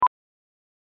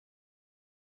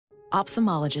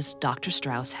Ophthalmologist Dr.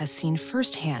 Strauss has seen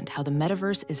firsthand how the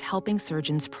metaverse is helping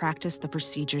surgeons practice the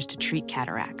procedures to treat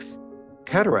cataracts.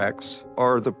 Cataracts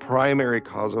are the primary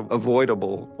cause of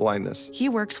avoidable blindness. He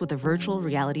works with a virtual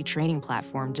reality training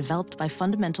platform developed by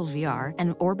Fundamental VR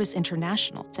and Orbis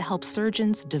International to help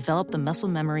surgeons develop the muscle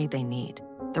memory they need.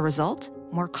 The result?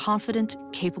 More confident,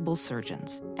 capable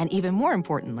surgeons. And even more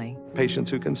importantly,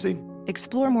 Patients who can see.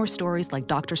 explore more stories like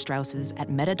Dr. Strauss's at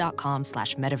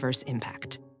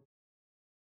meta.com/metaverseimpact.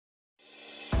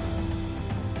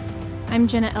 I'm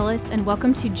Jenna Ellis, and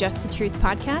welcome to Just the Truth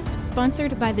podcast,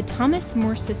 sponsored by the Thomas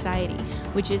More Society,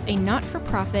 which is a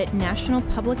not-for-profit national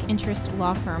public interest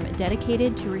law firm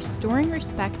dedicated to restoring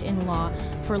respect in law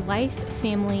for life,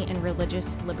 family, and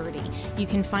religious liberty. You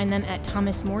can find them at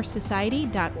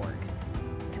thomasmoresociety.org.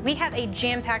 We have a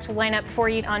jam-packed lineup for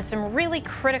you on some really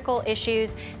critical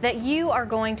issues that you are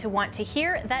going to want to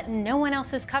hear that no one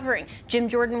else is covering. Jim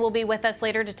Jordan will be with us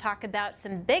later to talk about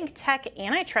some big tech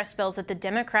antitrust bills that the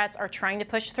Democrats are trying to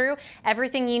push through.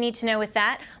 Everything you need to know with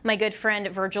that. My good friend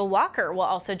Virgil Walker will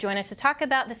also join us to talk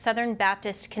about the Southern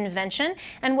Baptist Convention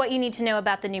and what you need to know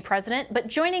about the new president. But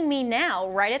joining me now,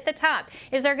 right at the top,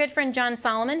 is our good friend John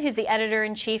Solomon, who's the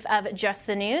editor-in-chief of Just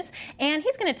the News, and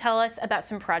he's going to tell us about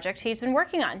some projects he's been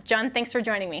working on. John, thanks for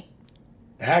joining me.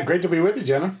 Great to be with you,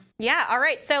 Jenna. Yeah, all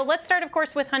right. So let's start, of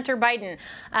course, with Hunter Biden.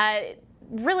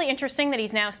 Really interesting that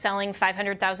he's now selling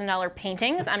 $500,000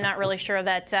 paintings. I'm not really sure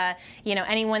that,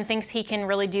 anyone thinks he can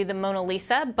really do the Mona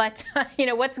Lisa, but,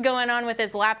 what's going on with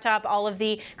his laptop, all of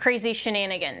the crazy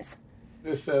shenanigans?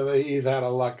 He's had a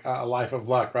life of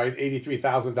luck, right?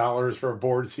 $83,000 for a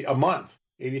board seat a month.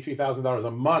 $83,000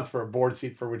 a month for a board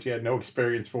seat for which he had no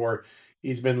experience for.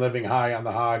 He's been living high on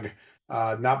the hog.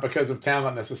 Not because of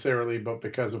talent necessarily, but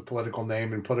because of political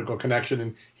name and political connection,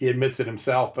 and he admits it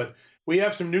himself. But we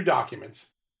have some new documents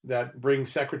that bring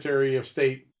Secretary of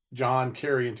State John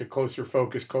Kerry into closer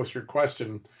focus, closer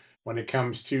question when it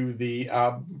comes to the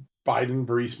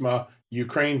Biden-Burisma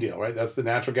Ukraine deal, right? That's the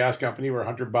natural gas company where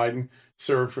Hunter Biden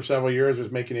served for several years, was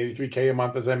making $83K a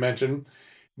month, as I mentioned.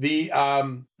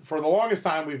 For the longest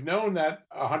time, we've known that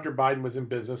Hunter Biden was in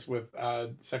business with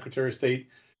Secretary of State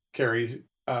Kerry's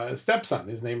stepson.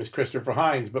 His name is Christopher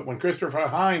Hines. But when Christopher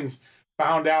Hines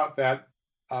found out that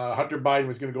Hunter Biden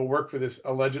was going to go work for this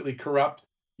allegedly corrupt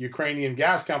Ukrainian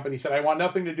gas company, he said, I want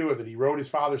nothing to do with it. He wrote his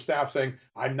father's staff saying,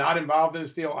 I'm not involved in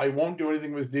this deal. I won't do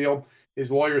anything with this deal.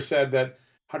 His lawyer said that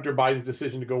Hunter Biden's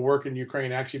decision to go work in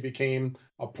Ukraine actually became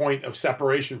a point of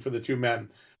separation for the two men.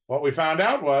 What we found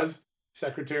out was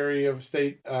Secretary of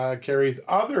State Kerry's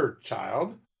other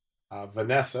child,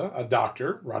 Vanessa, a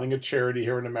doctor running a charity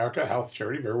here in America, a health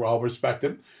charity, very well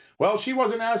respected. Well, she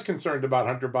wasn't as concerned about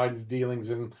Hunter Biden's dealings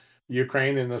in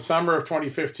Ukraine. In the summer of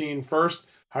 2015, first,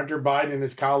 Hunter Biden and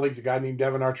his colleagues, a guy named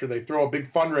Devin Archer, they throw a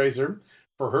big fundraiser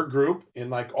for her group in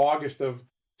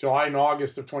July and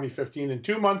August of 2015. And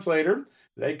 2 months later,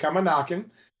 they come a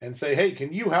knocking and say, hey,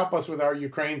 can you help us with our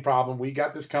Ukraine problem? We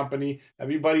got this company.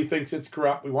 Everybody thinks it's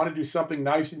corrupt. We want to do something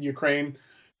nice in Ukraine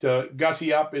to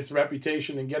gussy up its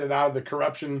reputation and get it out of the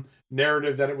corruption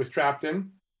narrative that it was trapped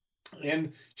in.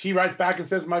 And she writes back and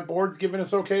says, my board's given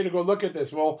us okay to go look at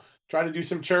this. We'll try to do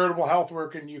some charitable health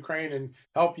work in Ukraine and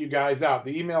help you guys out.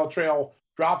 The email trail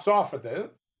drops off at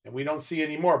this, and we don't see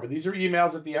any more. But these are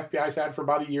emails that the FBI's had for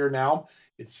about a year now.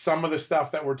 It's some of the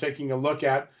stuff that we're taking a look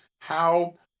at,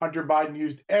 how Hunter Biden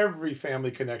used every family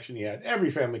connection he had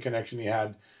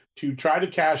to try to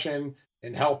cash in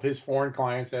and help his foreign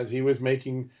clients as he was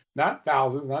making not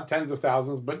thousands, not tens of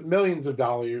thousands, but millions of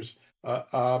dollars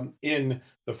in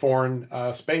the foreign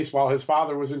space while his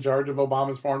father was in charge of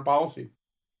Obama's foreign policy.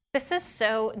 This is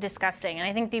so disgusting. And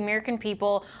I think the American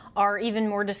people are even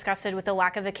more disgusted with the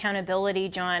lack of accountability,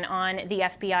 John, on the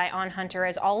FBI, on Hunter,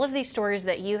 as all of these stories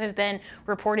that you have been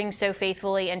reporting so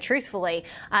faithfully and truthfully.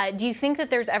 Do you think that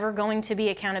there's ever going to be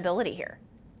accountability here?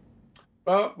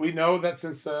 Well, we know that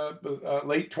since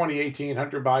late 2018,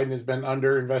 Hunter Biden has been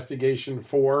under investigation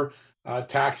for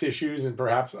tax issues and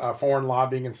perhaps foreign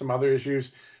lobbying and some other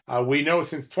issues. We know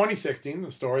since 2016,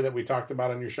 the story that we talked about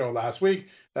on your show last week,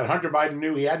 that Hunter Biden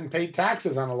knew he hadn't paid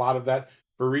taxes on a lot of that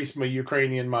Burisma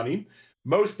Ukrainian money.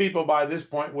 Most people by this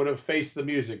point would have faced the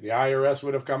music. The IRS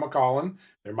would have come a-calling.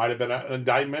 There might have been an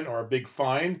indictment or a big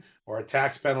fine or a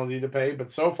tax penalty to pay.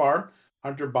 But so far,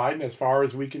 Hunter Biden, as far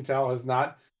as we can tell, has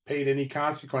not paid any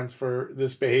consequence for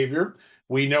this behavior.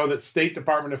 We know that State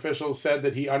Department officials said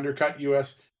that he undercut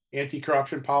U.S.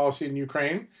 anti-corruption policy in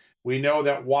Ukraine. We know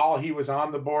that while he was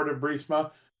on the board of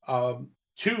Burisma,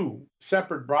 2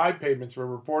 separate bribe payments were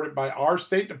reported by our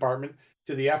State Department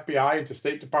to the FBI and to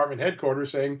State Department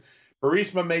headquarters saying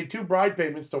Burisma made 2 bribe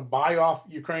payments to buy off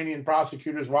Ukrainian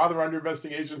prosecutors while they're under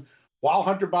investigation, while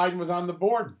Hunter Biden was on the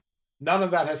board. None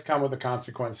of that has come with a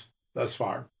consequence thus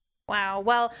far. Wow.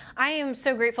 Well, I am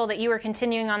so grateful that you are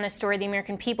continuing on this story. The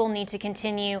American people need to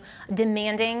continue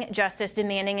demanding justice,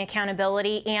 demanding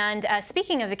accountability. And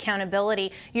speaking of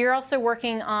accountability, you're also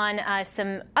working on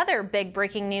some other big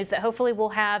breaking news that hopefully we'll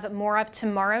have more of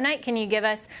tomorrow night. Can you give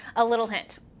us a little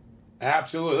hint?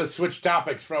 Absolutely. Let's switch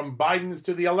topics from Biden's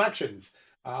to the elections.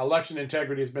 Election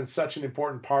integrity has been such an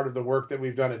important part of the work that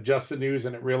we've done at Just the News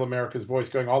and at Real America's Voice,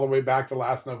 going all the way back to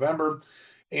last November.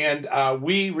 And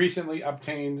we recently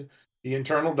obtained the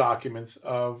internal documents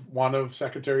of one of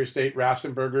Secretary of State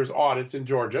Raffensperger's audits in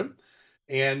Georgia.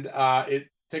 And it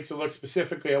takes a look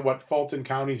specifically at what Fulton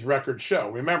County's records show.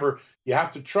 Remember, you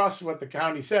have to trust what the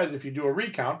county says if you do a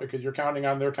recount, because you're counting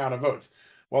on their count of votes.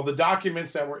 Well, the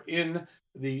documents that were in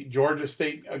the Georgia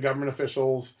state government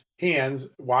officials' hands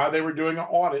while they were doing an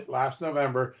audit last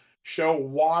November show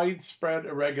widespread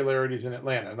irregularities in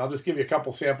Atlanta. And I'll just give you a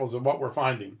couple samples of what we're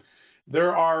finding.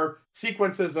 There are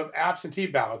sequences of absentee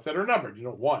ballots that are numbered,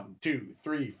 1, 2,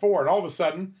 3, 4, and all of a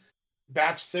sudden,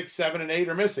 batch 6, 7, and 8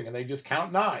 are missing, and they just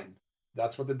count 9.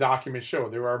 That's what the documents show.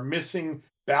 There are missing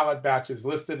ballot batches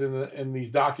listed in these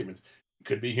documents. It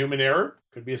could be human error,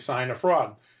 could be a sign of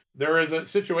fraud. There is a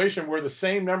situation where the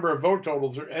same number of vote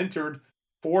totals are entered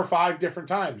 4 or 5 different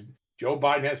times. Joe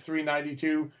Biden has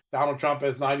 392, Donald Trump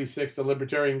has 96, the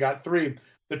Libertarian got 3.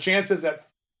 The chances that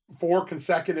 4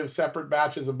 consecutive separate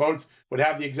batches of votes would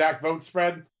have the exact vote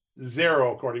spread,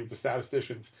 0, according to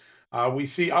statisticians. We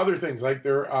see other things, like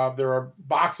there are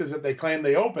boxes that they claim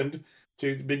they opened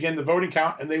to begin the voting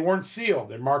count, and they weren't sealed.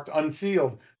 They're marked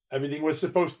unsealed. Everything was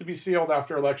supposed to be sealed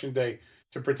after Election Day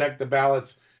to protect the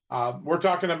ballots. We're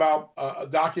talking about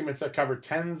documents that cover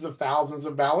tens of thousands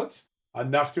of ballots,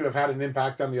 enough to have had an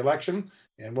impact on the election.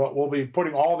 And we'll be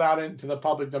putting all that into the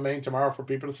public domain tomorrow for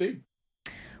people to see.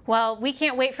 Well, we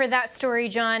can't wait for that story,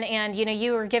 John. And,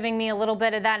 you were giving me a little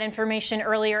bit of that information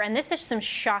earlier. And this is some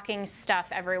shocking stuff,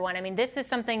 everyone. I mean, this is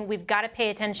something we've got to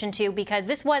pay attention to, because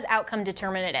this was outcome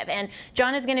determinative. And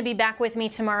John is going to be back with me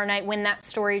tomorrow night when that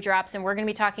story drops. And we're going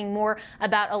to be talking more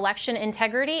about election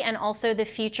integrity and also the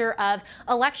future of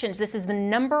elections. This is the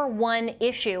 #1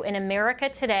 issue in America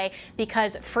today,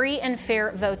 because free and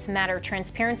fair votes matter.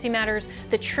 Transparency matters.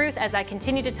 The truth, as I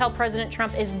continue to tell President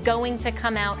Trump, is going to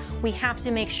come out. We have to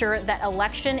make sure that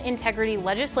election integrity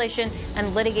legislation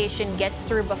and litigation gets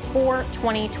through before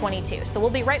 2022. So we'll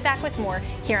be right back with more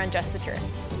here on Just the Truth.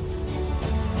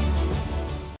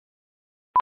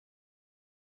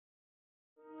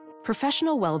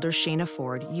 Professional welder Shayna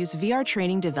Ford used VR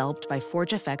training developed by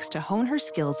ForgeFX to hone her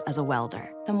skills as a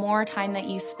welder. The more time that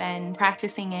you spend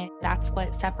practicing it, that's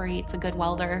what separates a good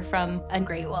welder from a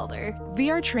great welder.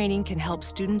 VR training can help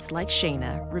students like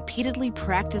Shayna repeatedly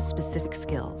practice specific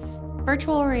skills.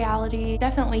 Virtual reality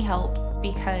definitely helps,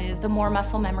 because the more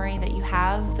muscle memory that you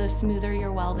have, the smoother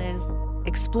your weld is.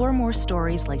 Explore more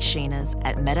stories like Shayna's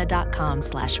at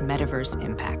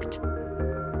meta.com/metaverseimpact.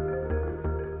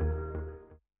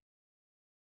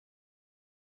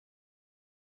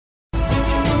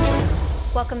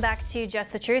 Welcome back to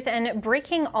Just the Truth. And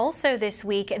breaking also this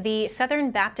week, the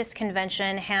Southern Baptist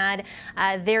Convention had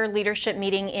their leadership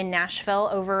meeting in Nashville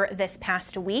over this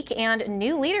past week, and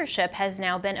new leadership has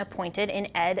now been appointed in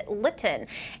Ed Litton.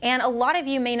 And a lot of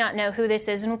you may not know who this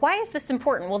is, and why is this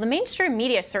important? Well, the mainstream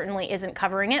media certainly isn't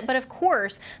covering it, but of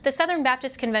course, the Southern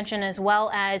Baptist Convention, as well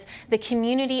as the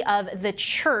community of the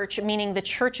church, meaning the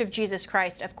Church of Jesus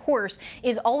Christ, of course,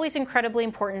 is always incredibly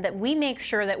important that we make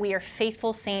sure that we are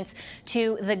faithful saints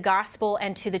to the gospel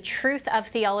and to the truth of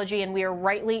theology, and we are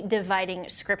rightly dividing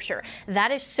scripture.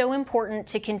 That is so important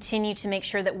to continue to make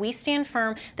sure that we stand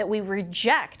firm, that we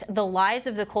reject the lies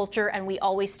of the culture, and we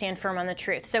always stand firm on the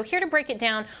truth. So here to break it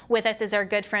down with us is our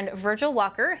good friend Virgil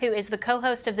Walker, who is the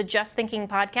co-host of the Just Thinking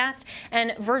podcast.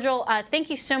 And Virgil, thank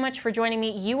you so much for joining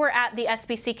me. You were at the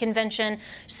SBC convention.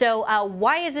 So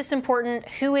why is this important?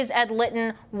 Who is Ed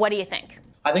Litton? What do you think?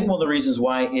 I think one of the reasons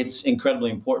why it's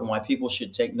incredibly important, why people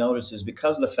should take notice, is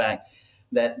because of the fact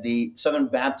that the Southern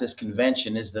Baptist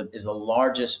Convention is the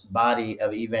largest body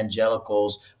of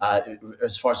evangelicals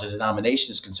as far as the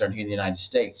denomination is concerned here in the United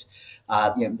States.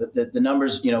 The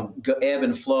numbers, ebb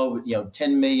and flow,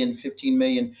 10 million, 15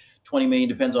 million, 20 million,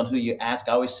 depends on who you ask.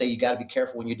 I always say you got to be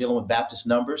careful when you're dealing with Baptist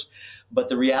numbers. But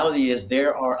the reality is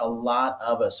there are a lot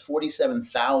of us,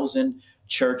 47,000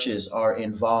 churches are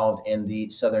involved in the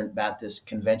Southern Baptist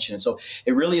Convention. And so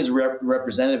it really is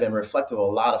representative and reflective of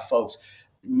a lot of folks.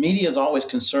 media is always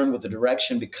concerned with the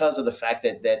direction because of the fact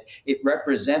that it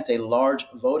represents a large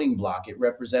voting bloc. It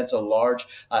represents a large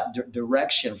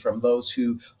direction from those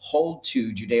who hold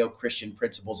to Judeo-Christian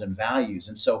principles and values.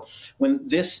 And so when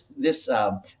this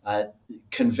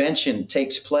convention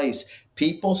takes place,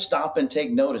 people stop and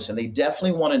take notice, and they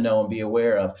definitely want to know and be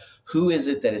aware of who is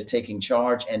it that is taking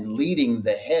charge and leading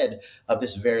the head of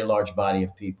this very large body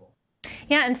of people.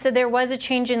 Yeah, and so there was a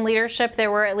change in leadership.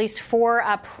 There were at least 4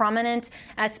 prominent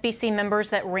SBC members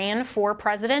that ran for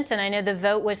president, and I know the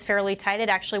vote was fairly tight. It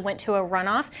actually went to a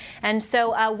runoff. And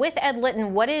so with Ed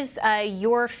Litton, what is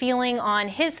your feeling on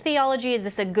his theology? Is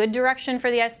this a good direction for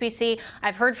the SBC?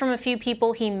 I've heard from a few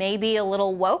people he may be a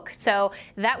little woke, so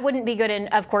that wouldn't be good,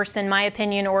 of course, in my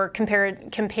opinion, or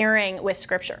comparing with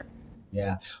Scripture.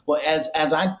 Yeah. Well, as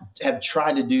I have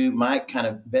tried to do my kind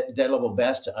of dead level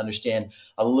best to understand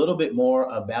a little bit more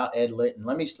about Ed Litton,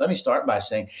 let me start by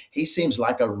saying he seems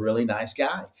like a really nice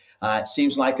guy. It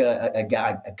seems like a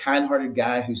kind-hearted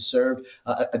guy who served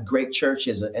a great church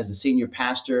as a senior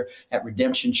pastor at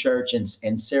Redemption Church in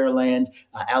Saraland,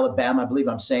 Alabama. I believe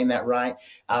I'm saying that right.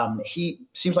 He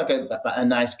seems like a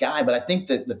nice guy, but I think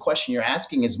that the question you're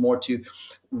asking is more to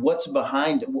what's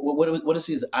behind, what is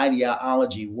his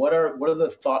ideology? What are the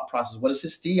thought processes? What is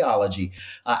his theology?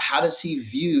 How does he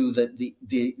view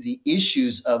the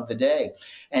issues of the day?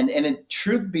 And in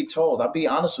truth be told, I'll be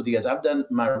honest with you, as I've done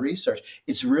my research,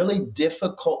 it's really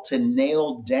difficult to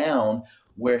nail down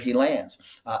where he lands.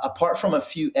 Apart from a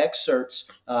few excerpts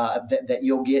that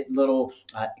you'll get little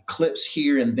clips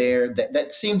here and there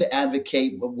that seem to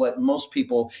advocate what most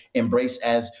people embrace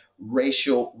as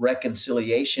racial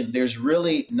reconciliation, there's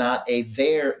really not a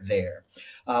there.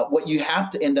 What you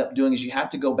have to end up doing is you have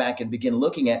to go back and begin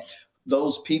looking at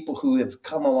those people who have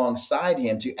come alongside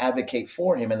him to advocate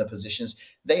for him in the positions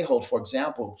they hold. For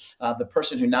example, the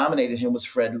person who nominated him was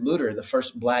Fred Luter, the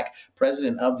first Black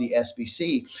president of the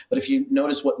SBC. But if you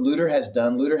notice what Luter has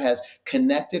done, Luter has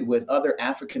connected with other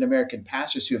African-American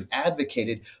pastors who have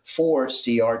advocated for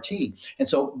CRT. And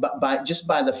so by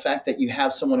the fact that you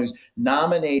have someone who's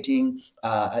nominating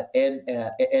Ed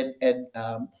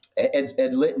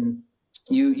Litton,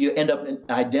 you end up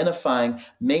identifying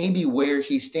maybe where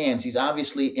he stands. He's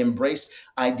obviously embraced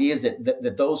ideas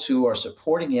that those who are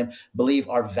supporting him believe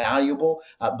are valuable,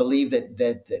 believe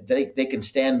that they can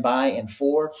stand by and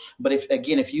for. But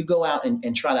if you go out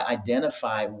and try to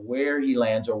identify where he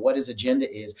lands or what his agenda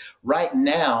is, right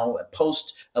now,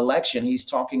 post-election, he's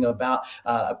talking about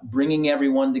bringing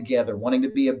everyone together, wanting to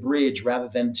be a bridge rather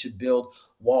than to build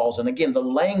walls. And again, the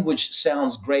language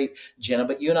sounds great, Jenna,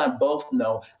 but you and I both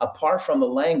know, apart from the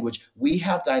language, we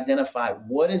have to identify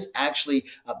what is actually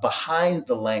behind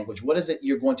the language. What is it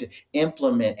you're going to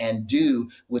implement and do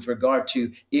with regard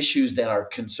to issues that are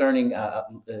concerning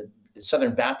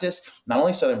Southern Baptists, not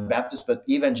only Southern Baptists, but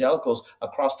evangelicals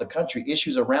across the country,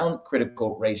 issues around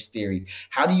critical race theory.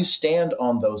 How do you stand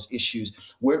on those issues?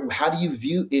 How do you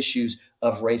view issues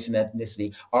of race and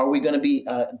ethnicity? Are we going to be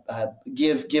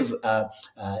give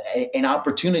an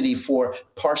opportunity for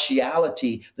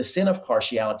partiality, the sin of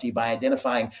partiality, by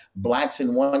identifying blacks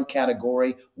in one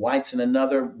category, whites in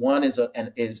another? One is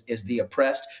the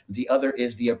oppressed, the other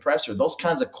is the oppressor. Those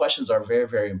kinds of questions are very,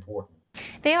 very important.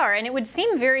 They are, and it would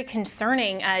seem very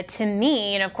concerning to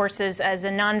me, and of course as a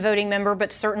non-voting member,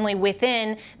 but certainly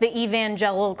within the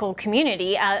evangelical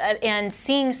community, and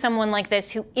seeing someone like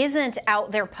this who isn't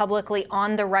out there publicly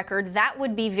on the record, that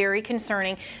would be very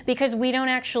concerning because we don't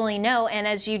actually know. And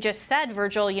as you just said,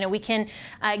 Virgil, we can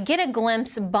get a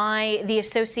glimpse by the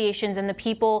associations and the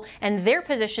people and their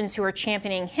positions who are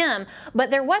championing him. But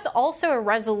there was also a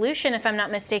resolution, if I'm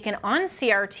not mistaken, on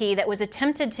CRT that was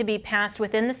attempted to be passed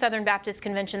within the Southern Baptist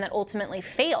Convention that ultimately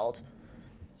failed.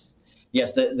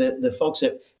 Yes, the folks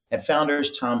at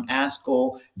Founders, Tom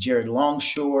Askell, Jared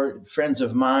Longshore, friends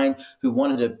of mine who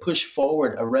wanted to push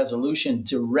forward a resolution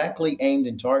directly aimed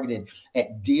and targeted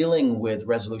at dealing with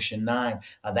Resolution 9.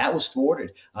 That was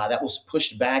thwarted. That was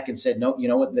pushed back and said, no, you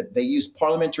know what? They used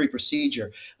parliamentary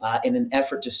procedure in an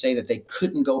effort to say that they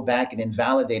couldn't go back and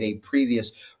invalidate a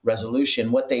previous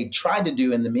resolution. What they tried to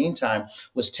do in the meantime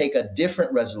was take a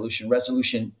different resolution,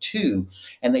 Resolution 2,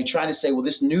 and they tried to say, well,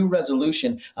 this new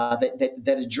resolution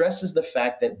that addresses the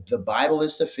fact that the Bible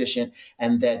is sufficient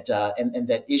and that and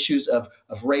that issues of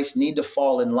race need to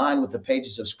fall in line with the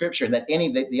pages of Scripture. And that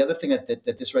the other thing that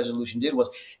this resolution did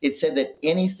was it said that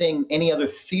any other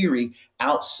theory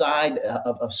outside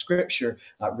of Scripture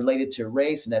related to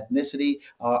race and ethnicity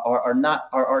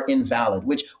are invalid,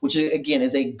 which again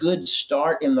is a good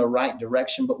start in the right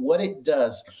direction. But what it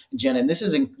does, Jen, and this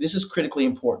is critically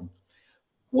important.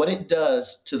 what it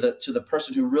does to the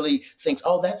person who really thinks,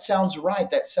 oh, that sounds right,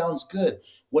 that sounds good.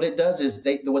 What it does is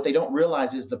what they don't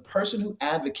realize is the person who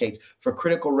advocates for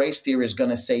critical race theory is going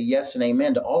to say yes and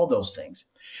amen to all of those things.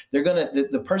 They're going to,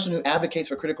 the person who advocates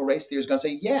for critical race theory is going to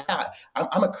say, yeah,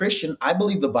 I'm a Christian. I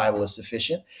believe the Bible is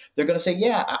sufficient. They're going to say,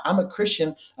 yeah, I'm a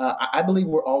Christian. I believe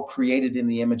we're all created in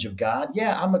the image of God.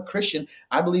 Yeah, I'm a Christian.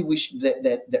 I believe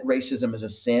that racism is a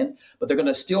sin, but they're going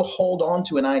to still hold on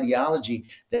to an ideology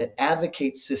that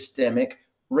advocates systemic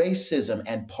racism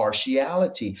and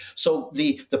partiality. So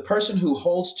the person who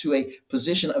holds to a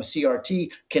position of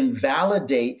CRT can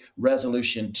validate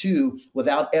Resolution 2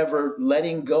 without ever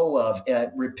letting go of,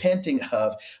 repenting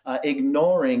of,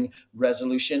 ignoring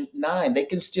Resolution 9. They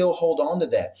can still hold on to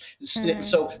that.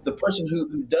 So the person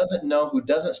who doesn't know, who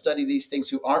doesn't study these things,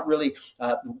 who aren't really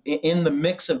in the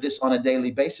mix of this on a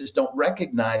daily basis, don't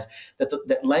recognize that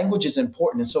that language is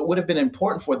important. And so it would have been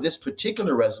important for this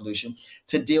particular resolution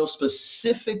to deal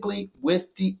specifically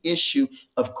with the issue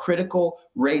of critical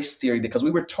race theory, because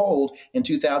we were told in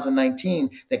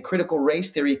 2019 that critical race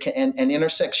theory and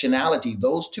intersectionality,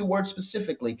 those two words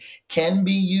specifically, can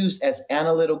be used as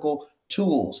analytical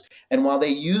tools. And while they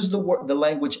use the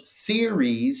language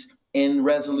theories in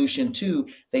Resolution 2,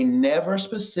 they never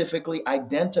specifically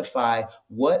identify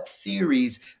what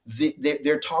theories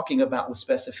they're talking about with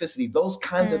specificity. Those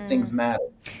kinds of things matter.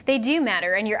 They do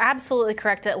matter, and you're absolutely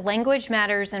correct that language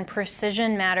matters and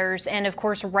precision matters, and of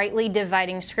course rightly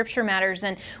dividing Scripture matters.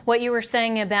 And what you were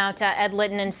saying about Ed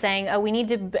Litton and saying, oh, we need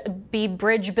to be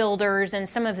bridge builders and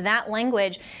some of that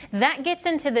language, that gets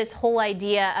into this whole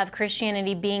idea of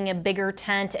Christianity being a bigger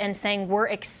tent and saying we're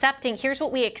accepting, here's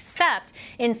what we accept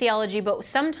in theology, but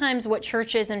sometimes what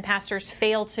churches and pastors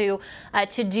fail to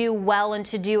do well and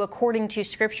to do according to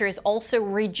Scripture is also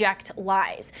reject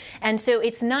lies. And so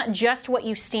it's not just what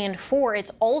you stand for, it's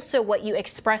also what you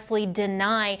expressly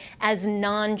deny as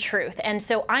non-truth. And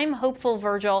so I'm hopeful,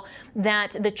 Virgil,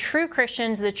 that the true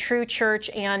Christians, the true church,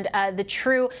 and the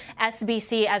true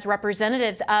SBC as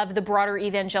representatives of the broader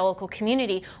evangelical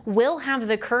community will have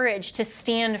the courage to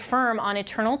stand firm on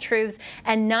eternal truths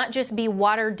and not just be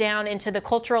watered down into the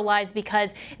cultural lies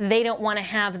because they don't want to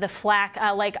have the flack,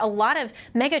 like a lot of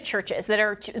mega churches that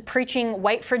are preaching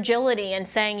white fragility and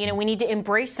saying, you know, we need to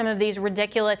embrace some of these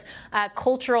ridiculous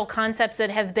cultural concepts that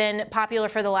have been popular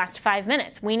for the last 5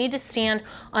 minutes. We need to stand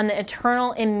on the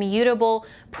eternal, immutable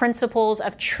principles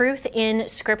of truth in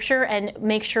Scripture and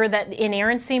make sure that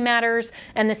inerrancy matters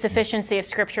and the sufficiency of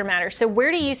Scripture matters. So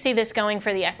where do you see this going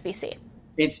for the SBC?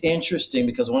 It's interesting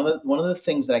because one of the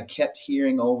things that I kept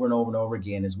hearing over and over and over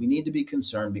again is we need to be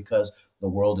concerned because the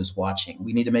world is watching.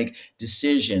 We need to make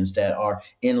decisions that are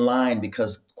in line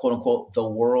because, quote unquote, the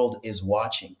world is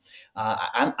watching.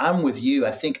 I'm with you.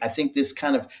 I think this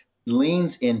kind of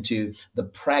leans into the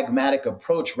pragmatic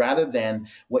approach rather than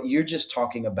what you're just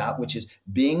talking about, which is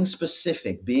being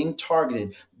specific, being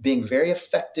targeted, being very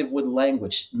effective with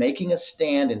language, making a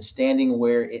stand and standing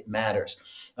where it matters.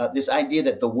 This idea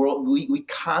that the world, we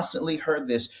constantly heard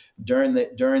this during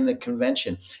the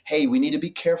convention. Hey, we need to be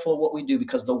careful of what we do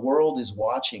because the world is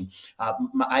watching.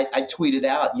 I tweeted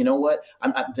out, you know what?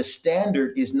 The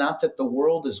standard is not that the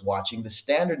world is watching. The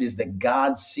standard is that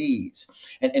God sees.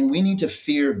 And we need to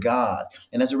fear God.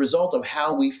 And as a result of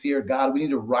how we fear God, we need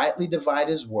to rightly divide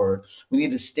his word. We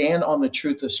need to stand on the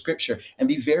truth of Scripture and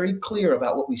be very clear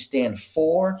about what we stand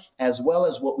for as well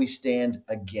as what we stand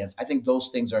against. I think those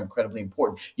things are incredibly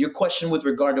important. Your question with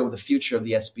regard to the future of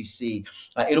the SBC,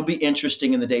 it'll be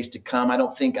interesting in the days to come. I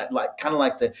don't think kind of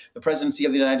like the presidency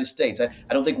of the United States.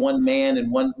 I don't think one man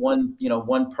and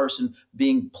one person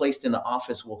being placed in the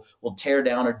office will tear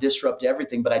down or disrupt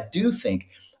everything. But I do think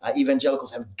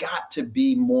evangelicals have got to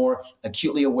be more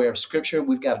acutely aware of Scripture.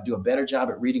 We've got to do a better job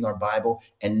at reading our Bible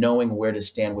and knowing where to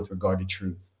stand with regard to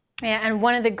truth. Yeah, and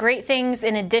one of the great things,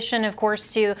 in addition, of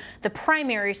course, to the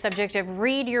primary subject of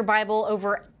read your Bible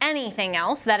over anything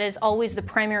else, that is always the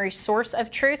primary source of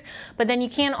truth. But then you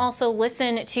can also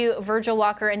listen to Virgil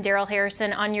Walker and Daryl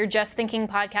Harrison on your Just Thinking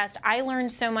podcast. I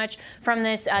learned so much from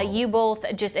this. You both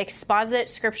just exposit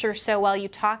Scripture so well. You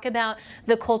talk about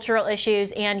the cultural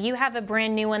issues, and you have a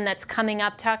brand new one that's coming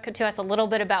up. Talk to us a little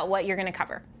bit about what you're going to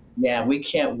cover. Yeah, we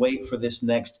can't wait for this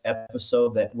next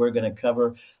episode that we're going to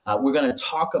cover. We're going to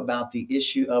talk about the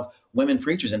issue of women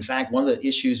preachers. In fact, one of the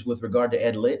issues with regard to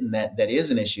Ed Litton that is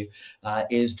an issue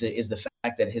is the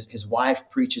fact that his wife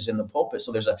preaches in the pulpit.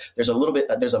 So there's a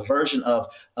version of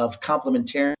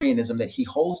complementarianism that he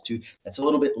holds to that's a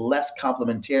little bit less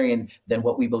complementarian than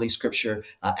what we believe Scripture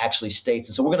actually states.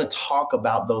 And so we're going to talk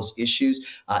about those issues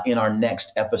in our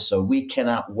next episode. We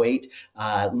cannot wait.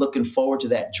 Looking forward to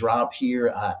that drop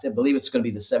here. I believe it's going to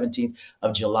be the 17th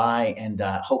of July, and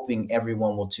hoping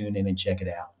everyone will tune in and check it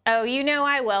out. Oh, you know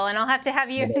I will. And I'll have to have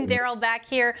you and Daryl back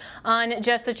here on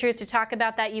Just the Truth to talk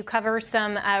about that. You cover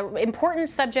some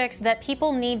important subjects that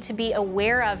people need to be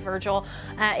aware of, Virgil,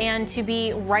 and to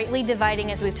be rightly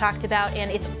dividing, as we've talked about.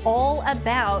 And it's all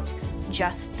about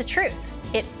just the truth.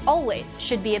 It always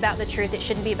should be about the truth. It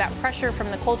shouldn't be about pressure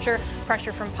from the culture,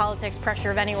 pressure from politics,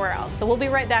 pressure of anywhere else. So we'll be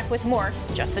right back with more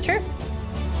Just the Truth.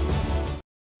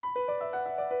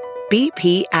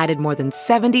 BP added more than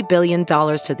 $70 billion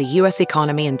to the U.S.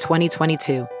 economy in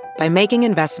 2022 by making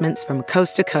investments from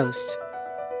coast to coast.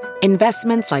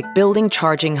 Investments like building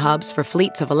charging hubs for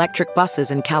fleets of electric buses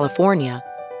in California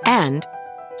and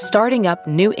starting up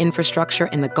new infrastructure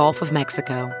in the Gulf of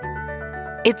Mexico.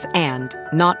 It's and,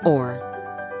 not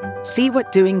or. See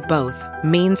what doing both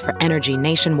means for energy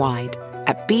nationwide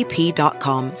at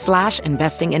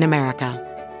bp.com/investing in America.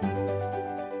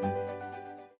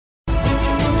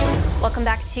 Welcome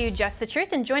back to Just the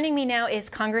Truth, and joining me now is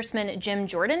Congressman Jim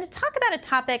Jordan to talk about a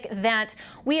topic that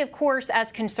we, of course,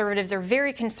 as conservatives are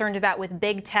very concerned about with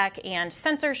big tech and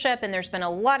censorship, and there's been a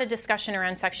lot of discussion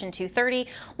around Section 230.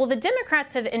 Well, the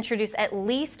Democrats have introduced at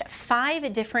least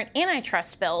 5 different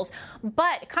antitrust bills,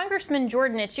 but Congressman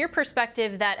Jordan, it's your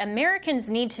perspective that Americans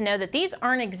need to know that these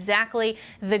aren't exactly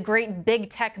the great big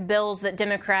tech bills that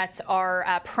Democrats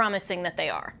are promising that they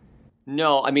are.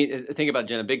 No, I mean, think about it,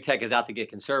 Jenna. Big tech is out to get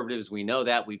conservatives. We know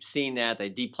that. We've seen that.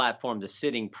 They deplatformed the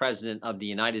sitting president of the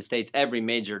United States. Every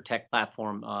major tech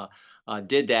platform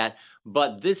did that.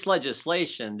 But this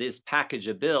legislation, this package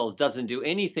of bills, doesn't do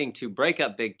anything to break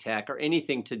up big tech or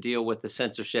anything to deal with the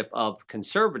censorship of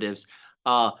conservatives.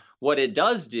 What it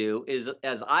does do is,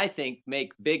 as I think,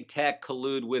 make big tech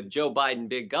collude with Joe Biden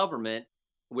big government,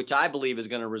 which I believe is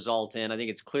going to result in, I think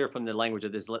it's clear from the language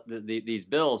of these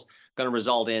bills, going to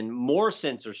result in more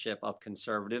censorship of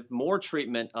conservative, more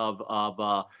treatment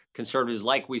of conservatives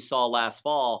like we saw last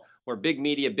fall, where big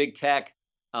media, big tech,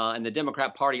 and the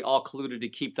Democrat Party all colluded to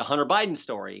keep the Hunter Biden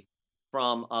story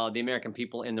from the American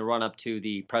people in the run-up to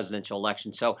the presidential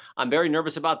election. So I'm very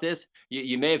nervous about this.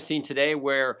 You may have seen today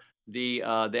where the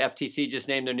FTC just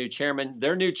named their new chairman.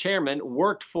 Their new chairman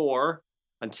worked for,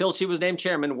 until she was named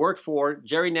chairman, worked for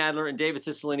Jerry Nadler and David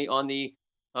Cicilline on the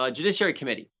Judiciary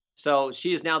Committee. So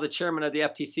she is now the chairman of the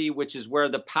FTC, which is where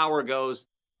the power goes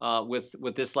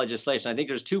with this legislation. I think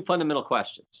there's 2 fundamental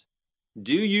questions.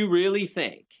 Do you really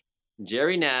think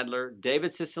Jerry Nadler,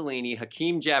 David Cicilline,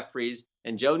 Hakeem Jeffries,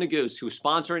 and Joe Neguse, who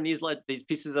sponsoring these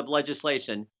pieces of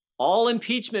legislation, all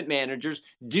impeachment managers,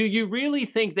 do you really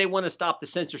think they want to stop the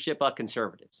censorship of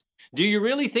conservatives? Do you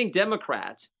really think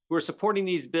Democrats who are supporting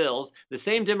these bills, the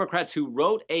same Democrats who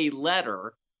wrote a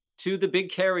letter to the big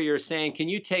carriers saying, can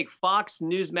you take Fox,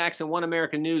 Newsmax, and One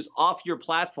American News off your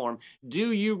platform?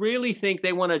 Do you really think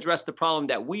they want to address the problem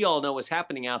that we all know is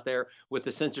happening out there with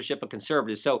the censorship of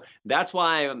conservatives? So that's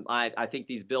why I think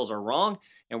these bills are wrong,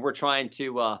 and we're trying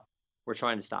to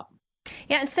stop them.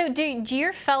 Yeah, and so do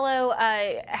your fellow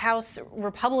House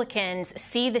Republicans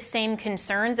see the same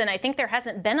concerns? And I think there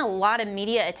hasn't been a lot of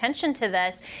media attention to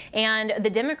this, and the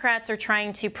Democrats are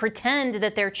trying to pretend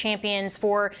that they're champions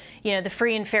for, the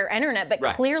free and fair internet, but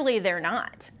right. Clearly they're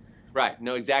not. Right.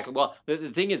 No, exactly. Well, the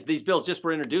thing is, these bills just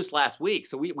were introduced last week.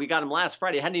 So we got them last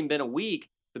Friday. It hadn't even been a week.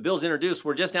 The bill's introduced.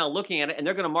 We're just now looking at it, and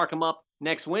they're going to mark them up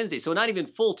next Wednesday. So not even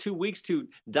full 2 weeks to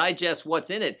digest what's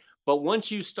in it. But once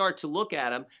you start to look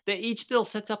at them, each bill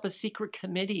sets up a secret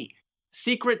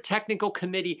technical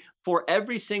committee for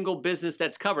every single business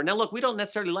that's covered. Now, look, we don't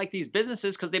necessarily like these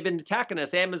businesses because they've been attacking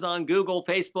us. Amazon, Google,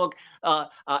 Facebook,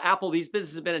 Apple, these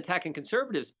businesses have been attacking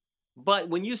conservatives. But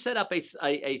when you set up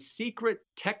a secret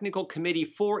technical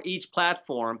committee for each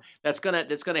platform that's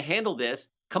gonna handle this,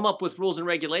 come up with rules and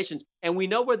regulations, and we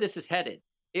know where this is headed.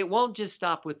 It won't just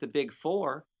stop with the big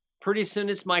 4. Pretty soon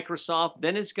it's Microsoft,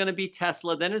 then it's going to be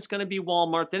Tesla, then it's going to be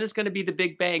Walmart, then it's going to be the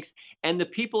big banks, and the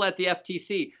people at the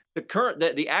FTC,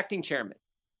 the acting chairman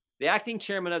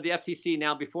of the FTC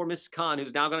now, before Mrs. Khan,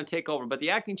 who's now going to take over, but the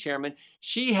acting chairman,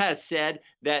 she has said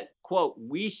that, quote,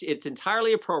 it's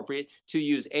entirely appropriate to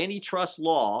use antitrust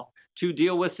law to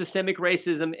deal with systemic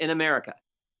racism in America.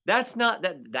 That's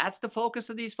the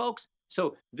focus of these folks.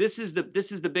 So this is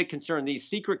the big concern. These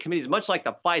secret committees, much like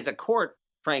the FISA court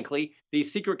frankly.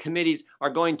 These secret committees are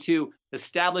going to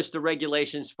establish the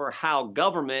regulations for how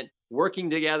government working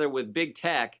together with big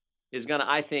tech is going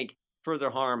to, I think, further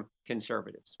harm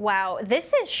conservatives. Wow,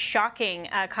 this is shocking,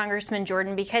 Congressman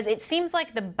Jordan, because it seems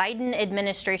like the Biden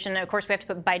administration, of course we have to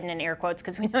put Biden in air quotes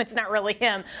because we know it's not really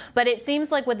him, but it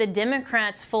seems like what the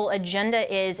Democrats' full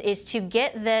agenda is to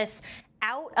get this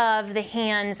out of the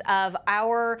hands of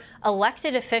our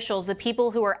elected officials, the people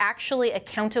who are actually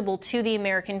accountable to the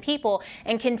American people,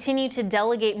 and continue to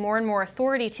delegate more and more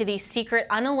authority to these secret,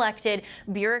 unelected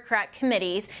bureaucrat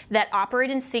committees that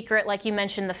operate in secret, like you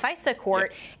mentioned, the FISA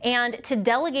court, and to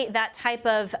delegate that type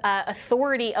of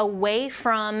authority away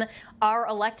from our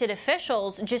elected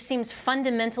officials just seems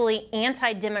fundamentally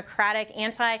anti-democratic,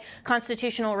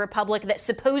 anti-constitutional republic that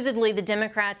supposedly the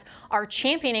Democrats are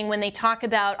championing when they talk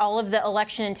about all of the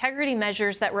election integrity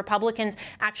measures that Republicans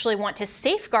actually want to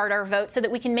safeguard our vote so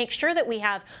that we can make sure that we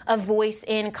have a voice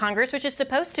in Congress, which is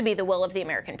supposed to be the will of the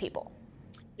American people.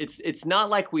 It's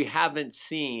not like we haven't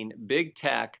seen big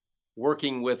tech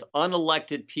working with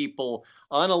unelected people,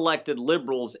 unelected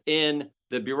liberals in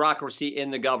the bureaucracy in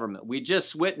the government. We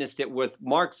just witnessed it with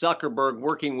Mark Zuckerberg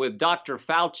working with Dr.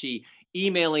 Fauci,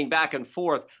 emailing back and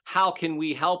forth, how can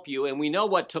we help you? And we know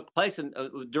what took place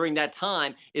during that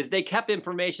time is they kept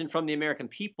information from the American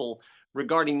people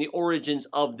regarding the origins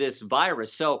of this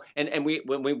virus. So,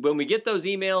 when we get those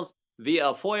emails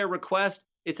via a FOIA request,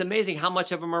 it's amazing how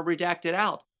much of them are redacted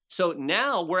out. So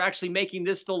now we're actually making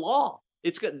this the law.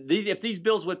 It's good. If these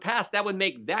bills would pass, that would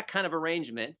make that kind of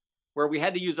arrangement where we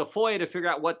had to use a FOIA to figure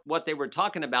out what they were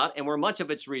talking about and where much of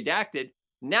it's redacted.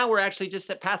 Now we're actually just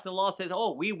passing a law that says,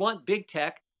 oh, we want big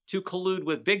tech to collude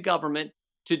with big government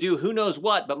to do who knows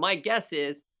what. But my guess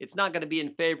is it's not going to be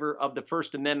in favor of the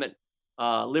First Amendment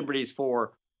liberties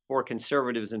for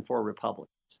conservatives and for Republicans.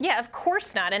 Yeah, of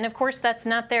course not. And of course, that's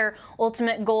not their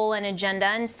ultimate goal and agenda.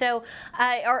 And so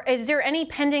is there any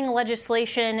pending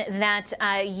legislation that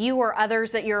you or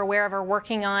others that you're aware of are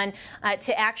working on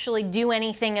to actually do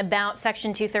anything about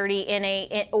Section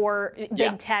 230 or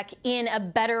big tech in a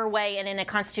better way and in a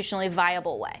constitutionally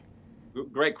viable way?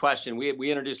 Great question.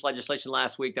 We introduced legislation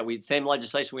last week same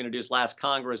legislation we introduced last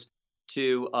Congress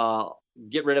to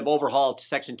get rid of overhaul to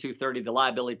Section 230, the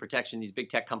liability protection these big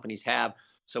tech companies have.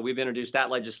 So we've introduced that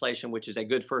legislation, which is a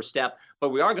good first step. But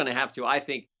we are going to have to, I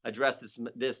think, address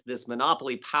this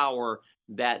monopoly power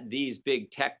that these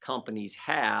big tech companies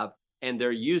have, and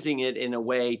they're using it in a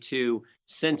way to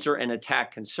censor and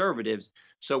attack conservatives.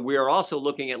 So we are also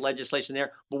looking at legislation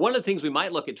there. But one of the things we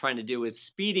might look at trying to do is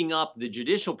speeding up the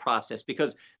judicial process,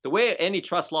 because the way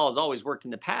antitrust law has always worked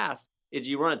in the past is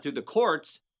you run it through the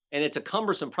courts, and it's a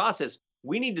cumbersome process.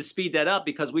 We need to speed that up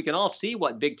because we can all see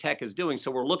what big tech is doing.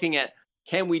 So we're looking at,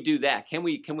 can we do that? Can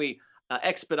we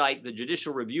expedite the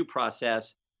judicial review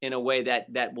process in a way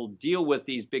that will deal with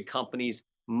these big companies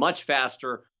much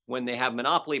faster when they have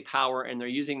monopoly power and they're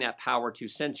using that power to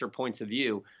censor points of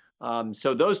view?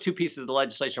 So those two pieces of the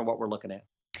legislation are what we're looking at.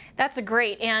 That's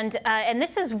great. And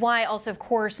this is why also, of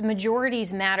course,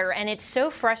 majorities matter. And it's so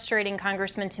frustrating,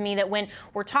 Congressman, to me that when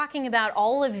we're talking about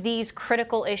all of these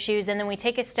critical issues and then we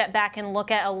take a step back and look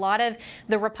at a lot of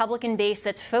the Republican base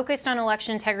that's focused on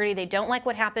election integrity, they don't like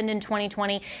what happened in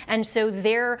 2020. And so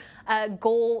their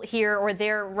goal here or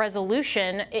their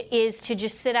resolution is to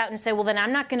just sit out and say, well, then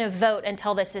I'm not going to vote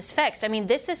until this is fixed. I mean,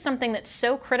 this is something that's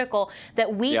so critical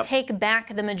that we take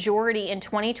back the majority in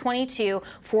 2022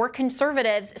 for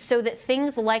conservatives so that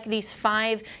things like these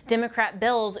 5 Democrat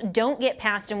bills don't get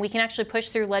passed and we can actually push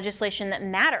through legislation that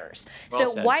matters.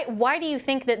 Well said. Why do you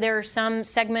think that there are some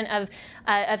segment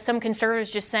of some conservatives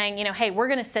just saying, hey, we're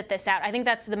going to sit this out? I think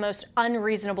that's the most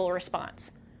unreasonable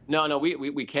response. No,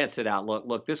 we can't sit out.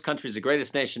 Look, this country is the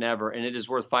greatest nation ever, and it is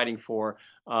worth fighting for.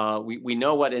 We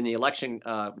know what in the election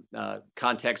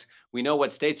context, we know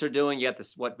what states are doing. You have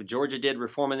what Georgia did,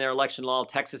 reforming their election law.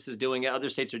 Texas is doing it. Other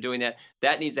states are doing that.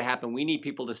 That needs to happen. We need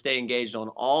people to stay engaged on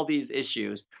all these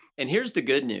issues. And here's the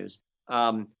good news.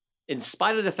 In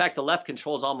spite of the fact the left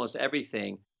controls almost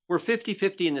everything, we're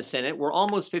 50-50 in the Senate. We're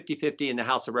almost 50-50 in the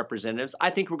House of Representatives. I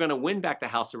think we're going to win back the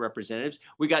House of Representatives.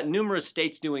 We got numerous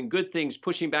states doing good things,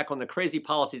 pushing back on the crazy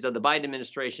policies of the Biden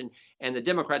administration and the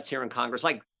Democrats here in Congress,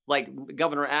 like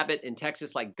Governor Abbott in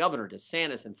Texas, like Governor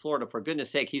DeSantis in Florida. For goodness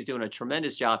sake, he's doing a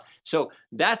tremendous job. So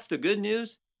that's the good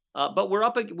news. But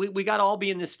we got to all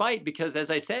be in this fight because,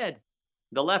 as I said,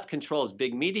 the left controls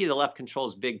big media. The left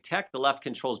controls big tech. The left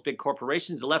controls big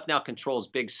corporations. The left now controls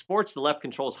big sports. The left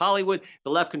controls Hollywood. The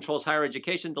left controls higher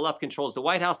education. The left controls the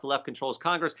White House. The left controls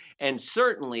Congress. And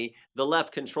certainly the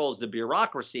left controls the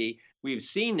bureaucracy. We've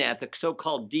seen that, the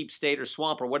so-called deep state or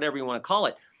swamp or whatever you want to call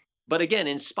it. But again,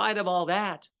 in spite of all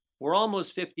that, we're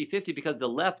almost 50-50 because the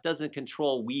left doesn't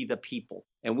control we the people.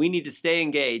 And we need to stay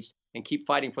engaged and keep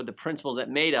fighting for the principles that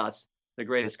made us the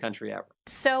greatest country ever.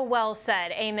 So well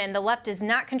said. Amen. The left does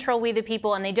not control we the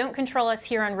people, and they don't control us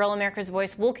here on Real America's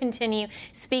Voice. We'll continue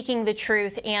speaking the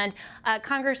truth. And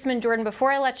Congressman Jordan, before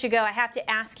I let you go, I have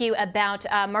to ask you about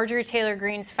Marjorie Taylor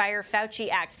Greene's Fire Fauci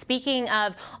Act. Speaking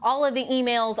of all of the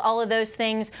emails, all of those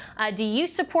things, do you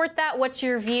support that? What's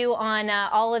your view on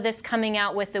all of this coming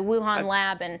out with the Wuhan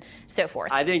lab and so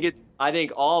forth? I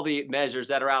think all the measures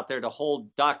that are out there to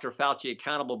hold Dr. Fauci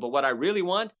accountable. But what I really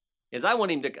want is I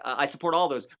want him to, I support all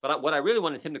those, but what I really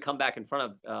want is him to come back in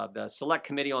front of the Select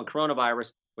Committee on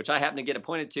Coronavirus, which I happen to get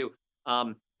appointed to.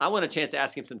 I want a chance to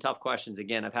ask him some tough questions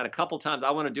again. I've had a couple times.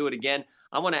 I want to do it again.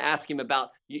 I want to ask him about,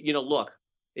 look,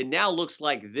 it now looks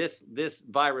like this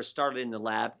virus started in the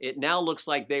lab. It now looks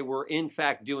like they were, in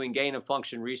fact, doing gain of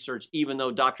function research, even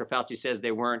though Dr. Fauci says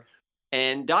they weren't.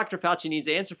 And Dr. Fauci needs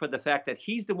to answer for the fact that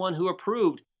he's the one who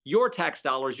approved your tax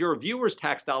dollars, your viewers'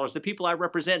 tax dollars, the people I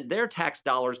represent, their tax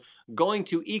dollars going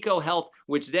to EcoHealth,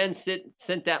 which then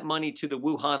sent that money to the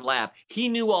Wuhan lab. He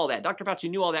knew all that. Dr. Fauci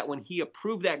knew all that when he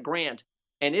approved that grant.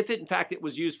 And if in fact it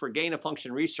was used for gain of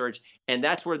function research, and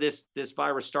that's where this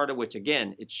virus started, which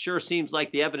again, it sure seems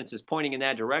like the evidence is pointing in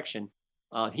that direction,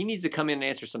 he needs to come in and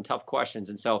answer some tough questions.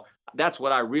 And so that's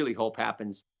what I really hope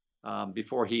happens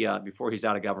before he's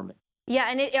out of government.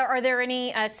 Yeah, and are there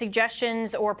any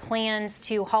suggestions or plans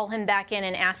to haul him back in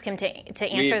and ask him to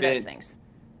answer those things?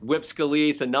 Whip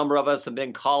Scalise, a number of us have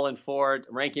been calling for it.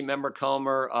 Ranking Member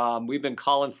Comer, we've been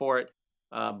calling for it,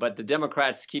 but the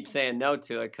Democrats keep saying no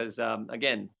to it because,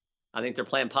 again, I think they're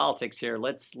playing politics here.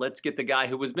 Let's get the guy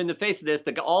who has been the face of this,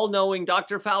 the all-knowing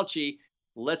Dr. Fauci.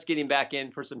 Let's get him back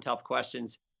in for some tough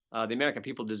questions. The American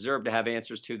people deserve to have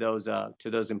answers to those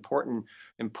important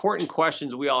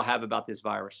questions we all have about this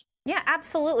virus. Yeah,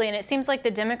 absolutely. And it seems like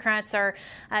the Democrats are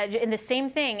in the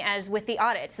same thing as with the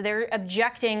audits. They're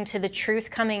objecting to the truth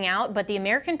coming out, but the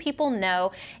American people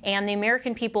know, and the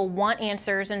American people want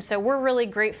answers. And so we're really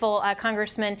grateful,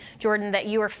 Congressman Jordan, that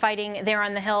you are fighting there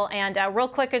on the Hill. And real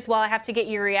quick as well, I have to get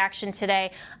your reaction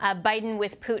today, Biden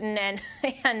with Putin and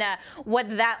what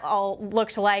that all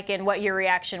looked like and what your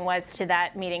reaction was to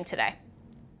that meeting today.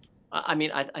 I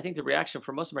mean, I think the reaction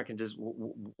for most Americans is,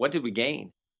 what did we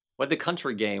gain? What did the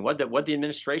country gain? What did the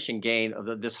administration gain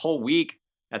of this whole week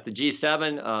at the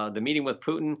G7, the meeting with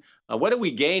Putin? What did we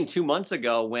gain 2 months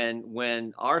ago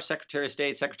when our Secretary of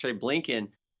State, Secretary Blinken,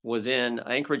 was in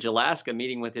Anchorage, Alaska,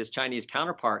 meeting with his Chinese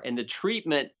counterpart, and the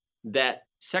treatment that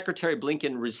Secretary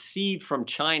Blinken received from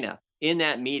China in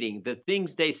that meeting, the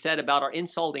things they said about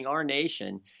insulting our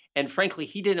nation, and frankly,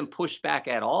 he didn't push back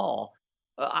at all.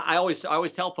 I always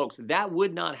tell folks that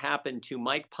would not happen to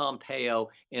Mike Pompeo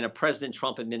in a President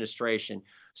Trump administration.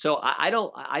 So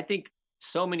I think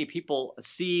so many people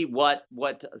see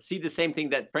see the same thing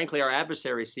that frankly our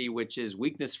adversaries see, which is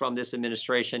weakness from this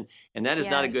administration, and that is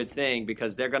not a good thing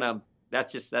because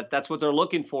that's what they're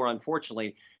looking for,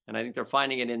 unfortunately. And I think they're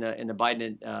finding it in the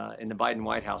Biden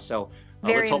White House. So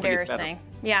very embarrassing.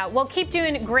 Yeah. Well, keep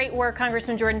doing great work,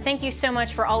 Congressman Jordan. Thank you so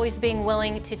much for always being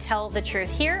willing to tell the truth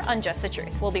here on Just the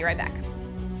Truth. We'll be right back.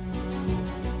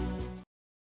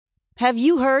 Have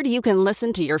you heard you can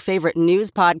listen to your favorite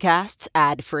news podcasts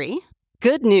ad-free?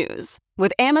 Good news.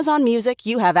 With Amazon Music,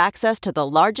 you have access to the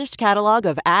largest catalog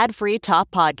of ad-free top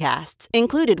podcasts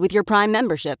included with your Prime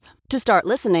membership. To start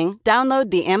listening, download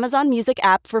the Amazon Music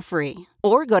app for free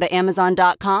or go to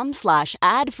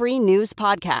amazon.com/ad-free news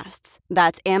podcasts.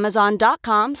 That's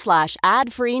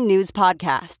amazon.com/ad-free news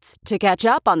podcasts to catch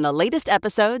up on the latest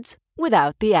episodes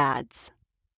without the ads.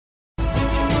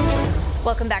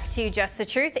 Welcome back to Just the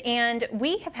Truth, and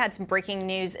we have had some breaking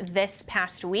news this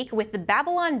past week with the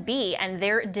Babylon Bee and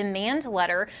their demand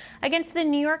letter against the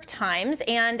New York Times.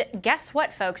 And guess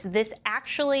what, folks? This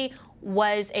actually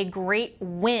was a great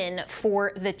win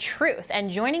for the truth.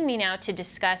 And joining me now to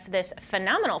discuss this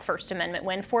phenomenal First Amendment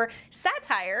win for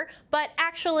satire, but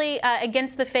actually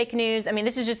against the fake news, I mean,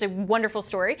 this is just a wonderful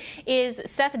story, is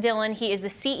Seth Dillon. He is the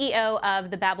CEO of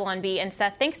the Babylon Bee. And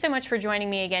Seth, thanks so much for joining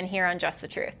me again here on Just the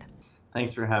Truth.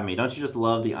 Thanks for having me. Don't you just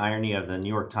love the irony of the New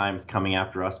York Times coming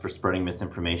after us for spreading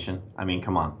misinformation? I mean,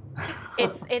 come on.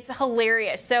 It's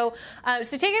hilarious. So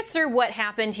take us through what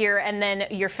happened here and then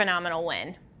your phenomenal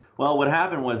win. Well, what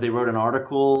happened was they wrote an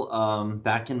article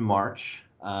back in March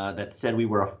that said we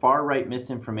were a far-right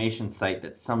misinformation site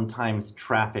that sometimes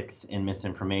traffics in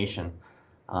misinformation.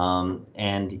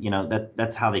 And, you know,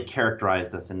 that's how they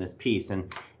characterized us in this piece.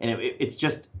 And it's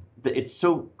just... It's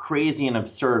so crazy and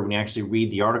absurd when you actually read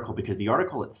the article, because the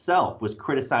article itself was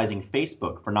criticizing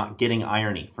Facebook for not getting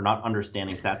irony, for not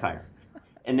understanding satire.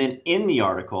 And then in the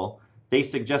article, they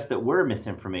suggest that we're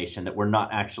misinformation, that we're not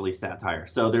actually satire.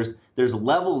 So there's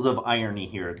levels of irony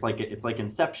here. It's like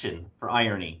Inception for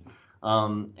irony.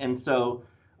 And so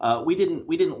we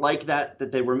didn't like that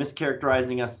they were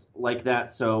mischaracterizing us like that.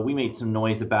 So we made some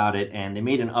noise about it, and they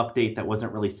made an update that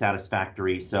wasn't really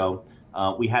satisfactory. So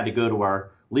we had to go to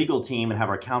our legal team and have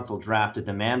our counsel draft a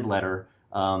demand letter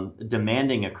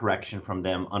demanding a correction from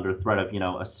them under threat of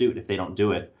a suit if they don't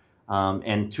do it.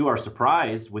 And to our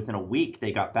surprise, within a week,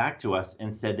 they got back to us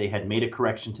and said they had made a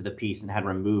correction to the piece and had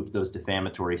removed those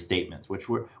defamatory statements, which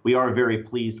we are very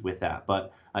pleased with that.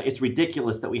 But it's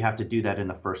ridiculous that we have to do that in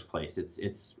the first place.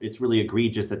 It's really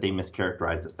egregious that they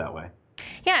mischaracterized us that way.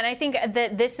 Yeah, and I think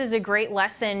that this is a great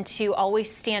lesson to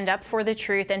always stand up for the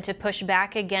truth and to push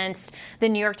back against the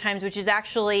New York Times, which is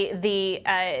actually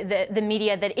the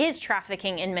media that is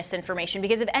trafficking in misinformation.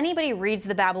 Because if anybody reads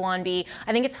the Babylon Bee,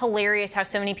 I think it's hilarious how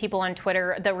so many people on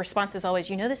Twitter, the response is always,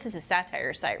 this is a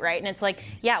satire site, right? And it's like,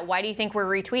 yeah, why do you think we're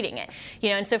retweeting it?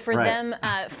 And so for them,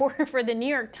 for the New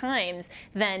York Times,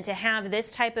 then to have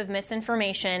this type of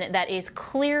misinformation that is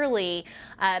clearly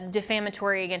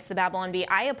defamatory against the Babylon Bee,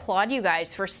 I applaud you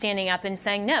guys for standing up and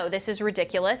saying, no, this is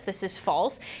ridiculous, this is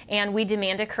false, and we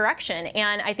demand a correction.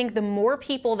 And I think the more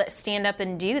people that stand up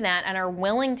and do that and are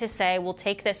willing to say, we'll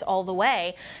take this all the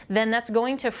way, then that's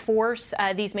going to force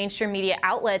these mainstream media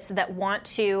outlets that want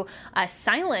to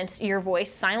silence your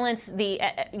voice, silence the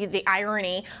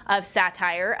irony of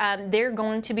satire. They're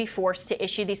going to be forced to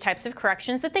issue these types of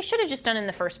corrections that they should have just done in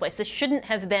the first place. This shouldn't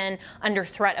have been under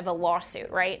threat of a lawsuit,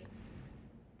 right?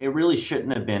 It really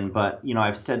shouldn't have been, but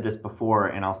I've said this before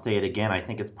and I'll say it again. I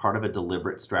think it's part of a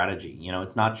deliberate strategy.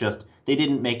 It's not just they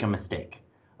didn't make a mistake.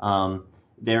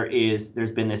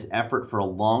 There's been this effort for a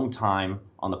long time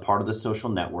on the part of the social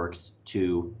networks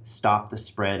to stop the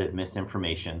spread of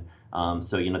misinformation.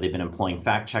 So they've been employing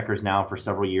fact checkers now for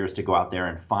several years to go out there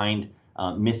and find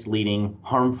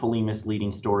harmfully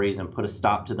misleading stories and put a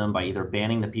stop to them by either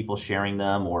banning the people sharing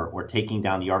them or taking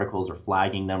down the articles or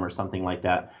flagging them or something like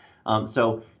that.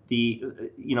 So the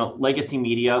legacy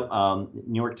media,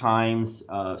 New York Times,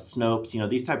 Snopes,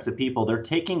 these types of people, they're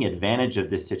taking advantage of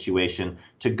this situation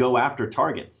to go after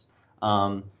targets.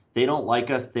 They don't like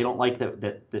us. They don't like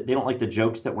they don't like the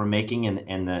jokes that we're making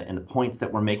and the points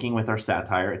that we're making with our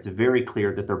satire. It's very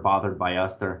clear that they're bothered by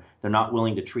us. They're not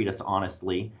willing to treat us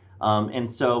honestly. And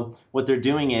so what they're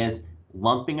doing is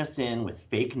lumping us in with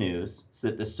fake news so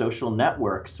that the social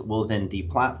networks will then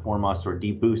deplatform us or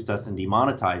deboost us and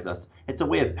demonetize us. It's a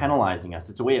way of penalizing us.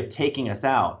 It's a way of taking us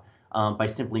out by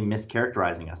simply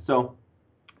mischaracterizing us. So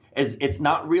it's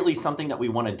not really something that we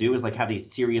want to do is like have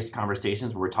these serious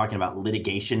conversations where we're talking about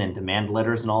litigation and demand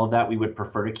letters and all of that. We would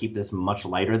prefer to keep this much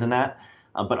lighter than that.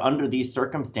 But under these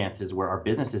circumstances where our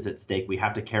business is at stake, we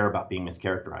have to care about being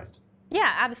mischaracterized. Yeah,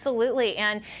 absolutely.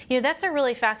 And, that's a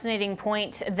really fascinating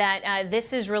point that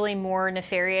this is really more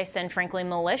nefarious and frankly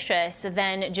malicious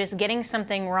than just getting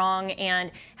something wrong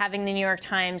and having the New York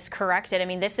Times correct it. I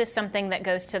mean, this is something that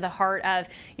goes to the heart of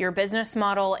your business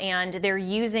model, and they're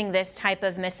using this type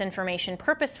of misinformation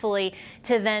purposefully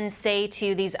to then say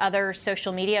to these other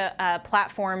social media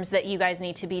platforms that you guys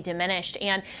need to be diminished.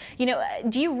 And,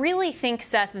 do you really think,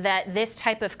 Seth, that this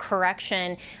type of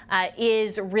correction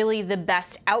is really the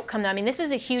best outcome? I mean, this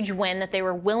is a huge win that they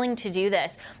were willing to do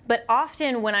this. But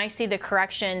often when I see the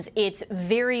corrections, it's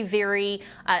very, very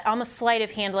almost sleight of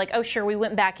hand, like, oh, sure, we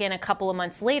went back in a couple of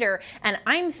months later. And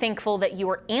I'm thankful that you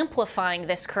are amplifying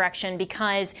this correction,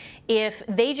 because if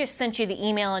they just sent you the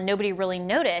email and nobody really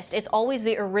noticed, it's always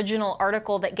the original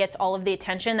article that gets all of the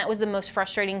attention. That was the most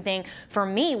frustrating thing for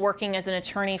me working as an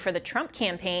attorney for the Trump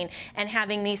campaign and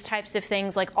having these types of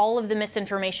things, like all of the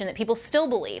misinformation that people still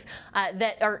believe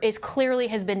is clearly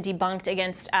has been debunked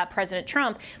against President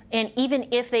Trump. And even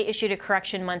if they issued a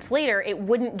correction months later, it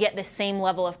wouldn't get the same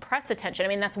level of press attention. I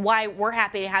mean, that's why we're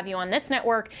happy to have you on this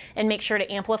network and make sure to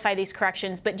amplify these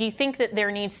corrections. But do you think that there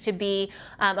needs to be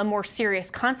a more serious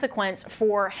consequence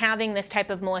for having this type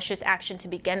of malicious action to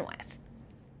begin with?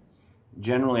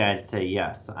 Generally, I'd say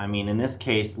yes. I mean, in this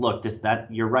case, look,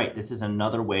 you're right. This is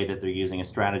another way that they're using a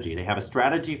strategy. They have a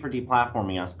strategy for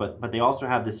deplatforming us, but they also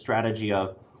have this strategy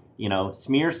of,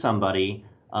 smear somebody,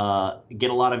 get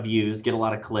a lot of views, get a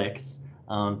lot of clicks,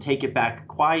 take it back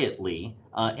quietly,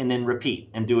 and then repeat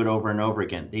and do it over and over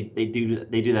again. They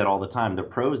do that all the time. They're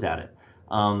pros at it.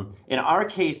 In our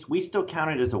case, we still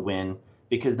count it as a win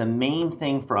because the main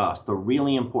thing for us, the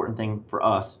really important thing for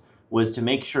us, was to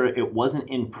make sure it wasn't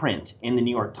in print in the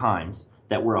New York Times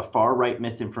that we're a far-right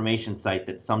misinformation site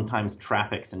that sometimes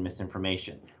traffics in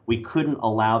misinformation. We couldn't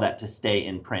allow that to stay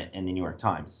in print in the New York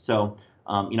Times. So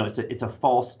it's a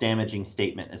false, damaging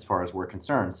statement as far as we're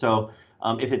concerned. So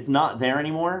if it's not there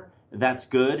anymore, that's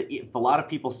good. If a lot of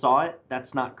people saw it,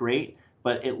 that's not great.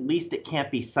 But at least it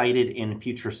can't be cited in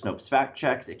future Snopes fact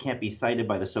checks. It can't be cited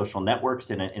by the social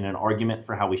networks in an argument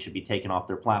for how we should be taken off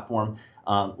their platform.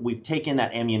 We've taken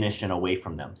that ammunition away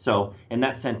from them. So in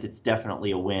that sense, it's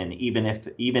definitely a win, even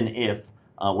if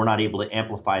we're not able to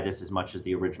amplify this as much as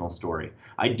the original story.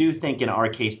 I do think in our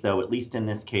case, though, at least in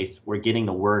this case, we're getting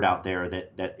the word out there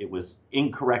that it was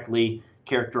incorrectly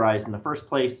characterized in the first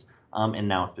place, and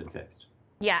now it's been fixed.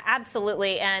 Yeah,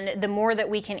 absolutely. And the more that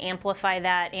we can amplify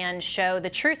that and show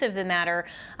the truth of the matter,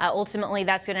 ultimately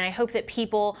that's good. And I hope that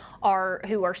people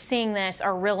who are seeing this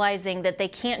are realizing that they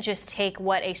can't just take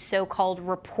what a so-called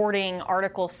reporting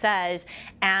article says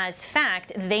as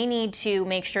fact. They need to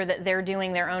make sure that they're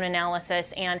doing their own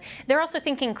analysis, and they're also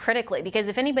thinking critically, because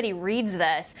if anybody reads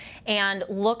this and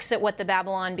looks at what the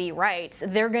Babylon Bee writes,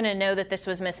 they're going to know that this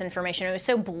was misinformation. It was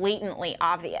so blatantly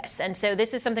obvious. And so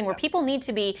this is something where people need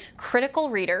to be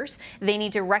critical readers. They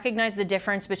need to recognize the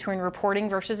difference between reporting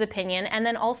versus opinion, and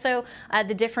then also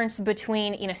the difference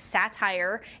between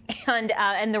satire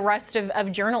and the rest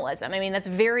of journalism. I mean, that's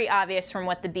very obvious from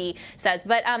what the Bee says.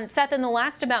 But Seth, in the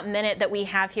last about minute that we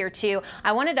have here too,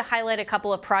 I wanted to highlight a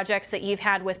couple of projects that you've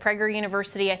had with Prager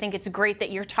University. I think it's great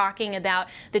that you're talking about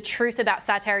the truth about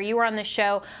satire. You were on the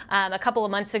show a couple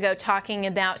of months ago talking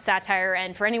about satire,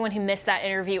 and for anyone who missed that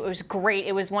interview, it was great.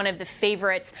 It was one of the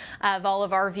favorites of all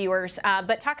of our viewers.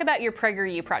 But talk about your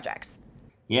PragerU projects.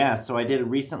 Yeah, so I did it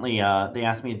recently. They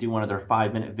asked me to do one of their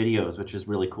 5-minute videos, which is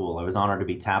really cool. I was honored to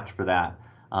be tapped for that.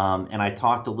 And I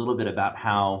talked a little bit about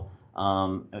how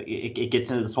it gets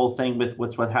into this whole thing with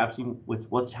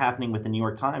what's happening with the New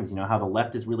York Times. How the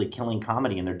left is really killing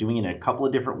comedy, and they're doing it in a couple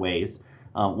of different ways.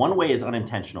 One way is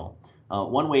unintentional.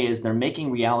 One way is they're making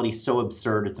reality so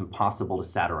absurd it's impossible to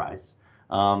satirize.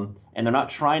 And they're not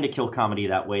trying to kill comedy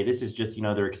that way. This is just,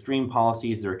 their extreme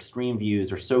policies, their extreme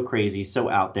views are so crazy, so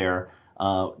out there.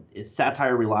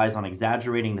 Satire relies on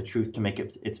exaggerating the truth to make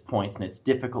its points, and it's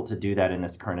difficult to do that in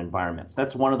this current environment. So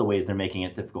that's one of the ways they're making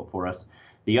it difficult for us.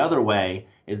 The other way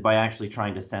is by actually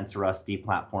trying to censor us,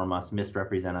 deplatform us,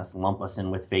 misrepresent us, lump us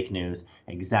in with fake news,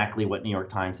 exactly what New York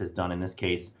Times has done in this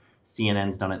case.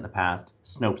 CNN's done it in the past.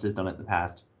 Snopes has done it in the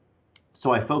past.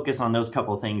 So I focus on those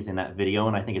couple of things in that video,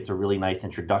 and I think it's a really nice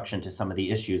introduction to some of the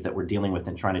issues that we're dealing with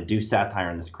and trying to do satire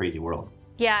in this crazy world.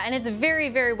 Yeah, and it's very,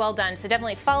 very well done. So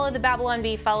definitely follow the Babylon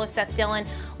Bee, follow Seth Dillon,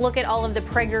 look at all of the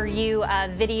PragerU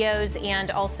videos, and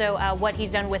also what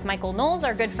he's done with Michael Knowles,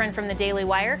 our good friend from the Daily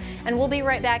Wire. And we'll be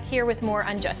right back here with more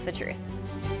on Just the Truth.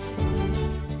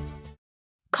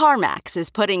 CarMax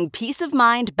is putting peace of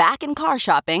mind back in car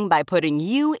shopping by putting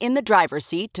you in the driver's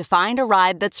seat to find a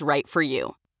ride that's right for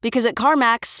you. Because at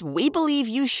CarMax, we believe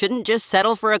you shouldn't just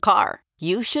settle for a car.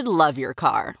 You should love your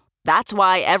car. That's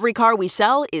why every car we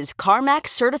sell is CarMax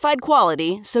certified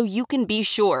quality, so you can be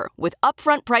sure with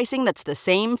upfront pricing that's the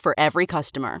same for every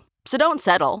customer. So don't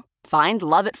settle. Find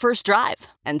love at first drive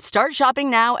and start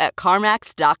shopping now at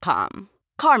CarMax.com.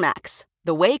 CarMax,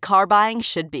 the way car buying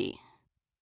should be.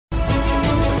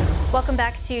 Welcome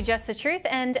back to Just the Truth,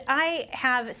 and I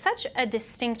have such a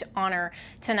distinct honor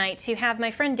tonight to have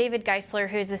my friend David Geisler,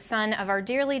 who is the son of our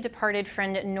dearly departed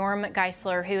friend Norm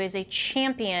Geisler, who is a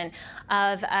champion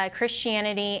of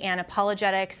Christianity and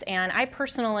apologetics, and I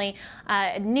personally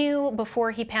knew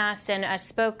before he passed and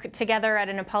spoke together at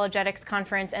an apologetics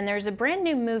conference, and there's a brand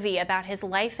new movie about his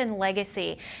life and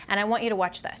legacy, and I want you to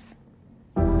watch this.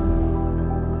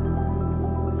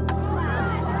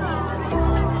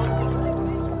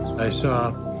 I saw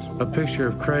a picture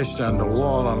of Christ on the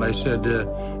wall, and I said,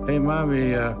 hey,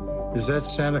 Mommy, is that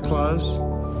Santa Claus?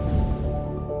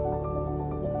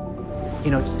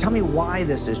 Tell me why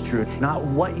this is true, not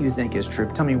what you think is true.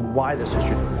 Tell me why this is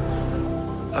true.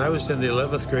 I was in the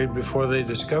 11th grade before they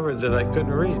discovered that I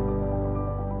couldn't read.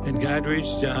 And God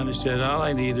reached down and said, all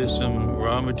I need is some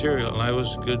raw material, and I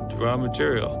was good raw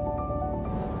material.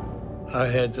 I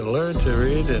had to learn to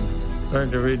read and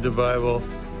learn to read the Bible.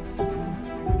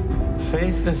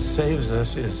 Faith that saves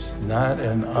us is not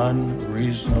an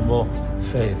unreasonable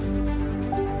faith.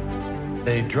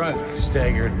 A drunk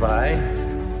staggered by.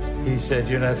 He said,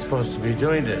 you're not supposed to be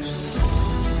doing this.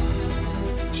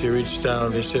 She reached down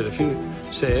and he said, if you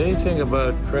say anything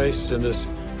about Christ in this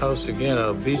house again,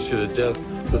 I'll beat you to death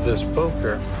with this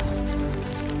poker.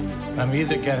 I'm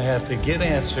either going to have to get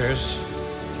answers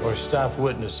or stop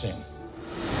witnessing.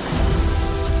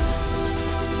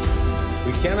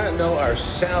 We cannot know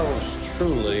ourselves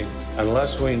truly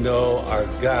unless we know our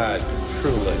God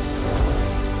truly.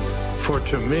 For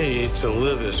to me, to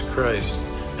live is Christ,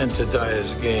 and to die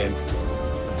is gain.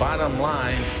 bottom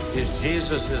line is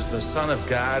Jesus is the Son of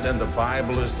God and the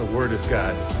Bible is the Word of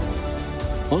God.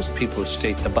 Most people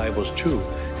state the Bible is true,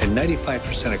 and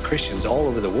 95% of Christians all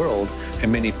over the world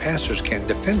and many pastors can't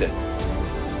defend it.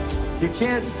 You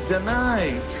can't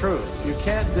deny truth. You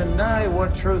can't deny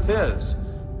what truth is.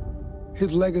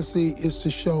 His legacy is to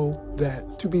show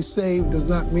that to be saved does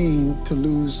not mean to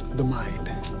lose the mind.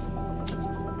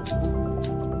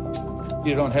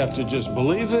 You don't have to just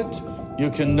believe it.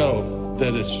 You can know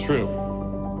that it's true.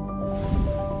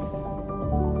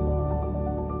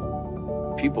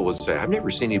 People would say, I've never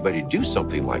seen anybody do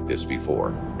something like this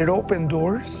before. It opened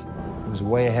doors. He was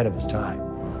way ahead of his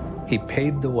time. He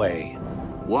paved the way.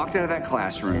 Walked out of that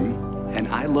classroom, and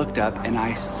I looked up and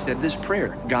I said this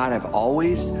prayer: God, I've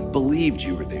always believed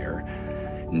you were there.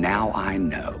 Now I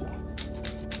know.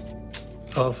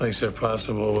 All things are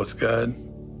possible with God.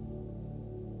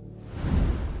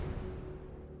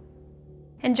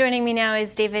 And joining me now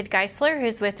is David Geisler,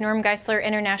 who's with Norm Geisler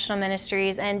International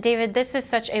Ministries. And David, this is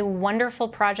such a wonderful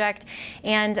project.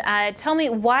 And tell me,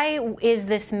 why is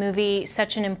this movie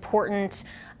such an important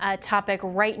topic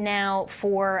right now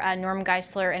for Norm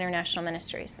Geisler International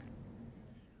Ministries?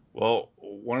 Well,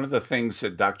 one of the things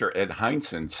that Dr. Ed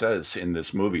Hindson says in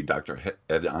this movie, Dr.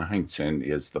 Ed Hindson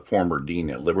is the former dean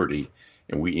at Liberty,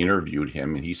 and we interviewed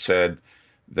him, and he said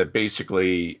that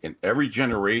basically in every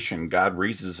generation, God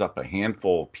raises up a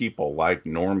handful of people like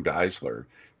Norm Geisler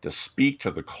to speak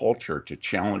to the culture, to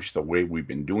challenge the way we've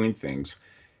been doing things,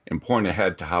 and point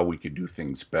ahead to how we could do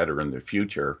things better in the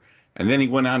future. And then he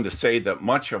went on to say that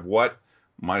much of what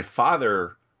my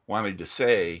father wanted to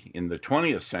say in the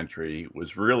 20th century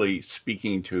was really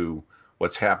speaking to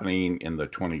what's happening in the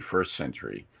 21st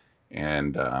century.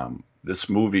 And this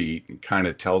movie kind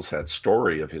of tells that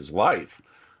story of his life,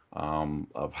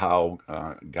 of how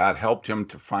God helped him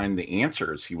to find the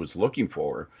answers he was looking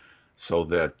for, so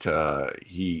that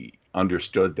he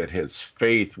understood that his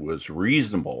faith was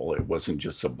reasonable. It wasn't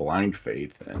just a blind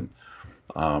faith. And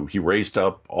he raised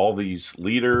up all these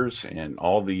leaders and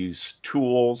all these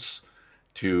tools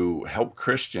to help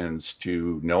Christians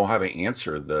to know how to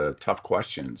answer the tough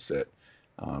questions that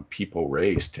people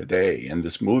raise today. And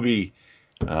this movie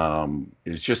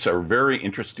is just a very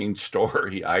interesting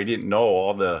story. I didn't know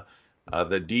all the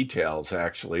details,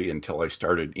 actually, until I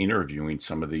started interviewing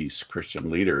some of these Christian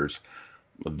leaders,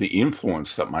 the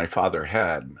influence that my father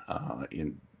had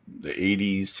in the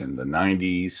 80s and the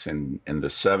 90s and the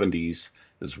 70s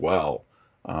as well,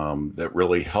 that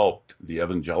really helped the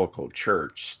evangelical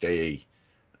church stay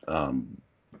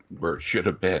where it should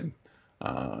have been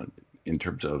in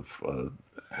terms of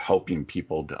helping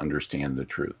people to understand the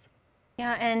truth.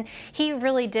 Yeah, and he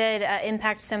really did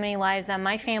impact so many lives.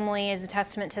 My family is a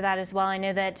testament to that as well. I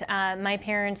know that my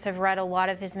parents have read a lot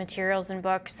of his materials and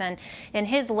books, and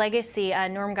his legacy,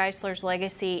 Norm Geisler's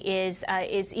legacy, is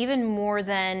even more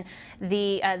than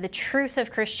the truth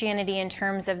of Christianity in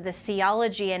terms of the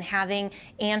theology and having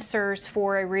answers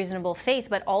for a reasonable faith,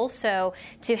 but also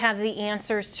to have the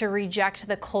answers to reject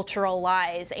the cultural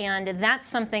lies. And that's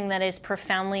something that is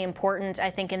profoundly important,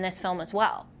 I think, in this film as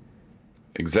well.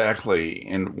 Exactly.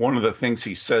 And one of the things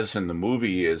he says in the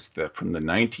movie is that from the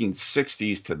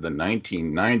 1960s to the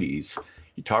 1990s,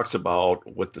 he talks about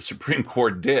what the Supreme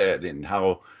Court did and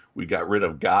how we got rid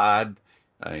of God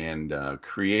and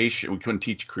creation. We couldn't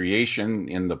teach creation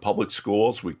in the public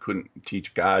schools. We couldn't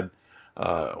teach God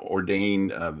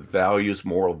ordained values,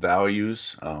 moral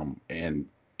values. And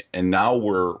now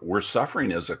we're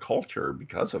suffering as a culture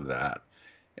because of that.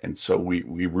 And so we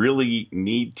really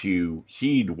need to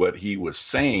heed what he was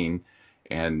saying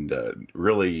and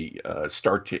really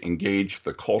start to engage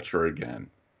the culture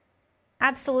again.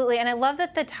 Absolutely. And I love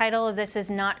that the title of this is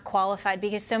Not Qualified,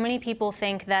 because so many people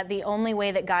think that the only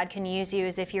way that God can use you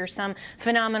is if you're some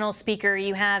phenomenal speaker,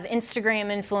 you have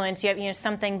Instagram influence, you have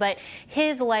something. But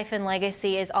his life and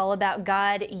legacy is all about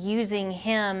God using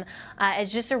him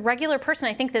as just a regular person.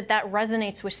 I think that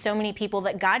resonates with so many people,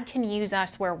 that God can use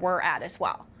us where we're at as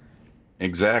well.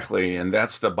 Exactly. And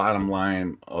that's the bottom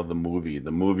line of the movie.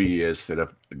 The movie is that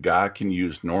if God can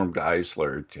use Norm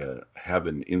Geisler to have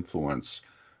an influence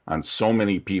on so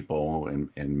many people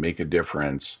and make a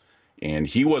difference, and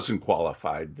he wasn't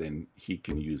qualified, then he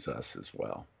can use us as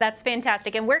well. That's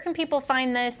fantastic. And where can people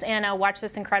find this and watch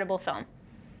this incredible film?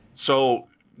 So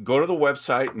go to the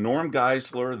website,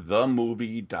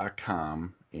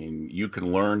 normgeislerthemovie.com, and you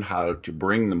can learn how to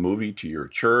bring the movie to your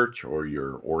church or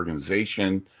your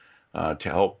organization to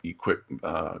help equip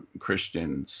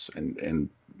Christians. And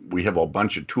we have a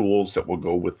bunch of tools that will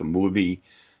go with the movie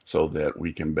so that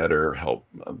we can better help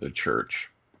the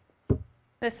church.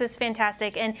 This is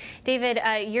fantastic. And David,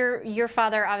 your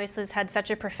father obviously has had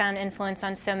such a profound influence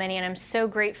on so many, and I'm so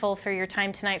grateful for your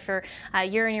time tonight, for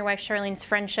your and your wife Charlene's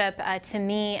friendship to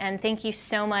me, and thank you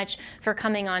so much for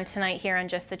coming on tonight here on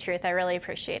Just the Truth. I really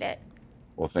appreciate it.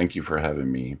 Well, thank you for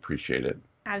having me. Appreciate it.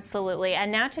 Absolutely.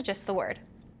 And now to Just the Word.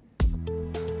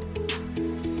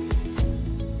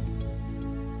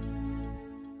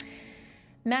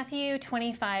 Matthew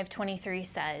 25:23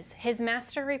 says, "His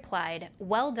master replied,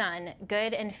 'Well done,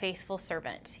 good and faithful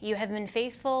servant. You have been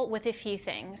faithful with a few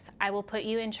things. I will put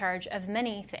you in charge of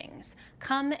many things.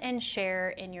 Come and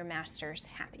share in your master's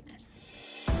happiness.'"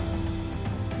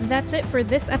 That's it for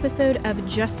this episode of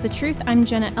Just the Truth. I'm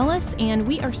Jenna Ellis, and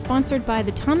we are sponsored by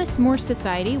the Thomas More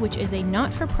Society, which is a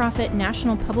not-for-profit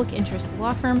national public interest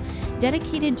law firm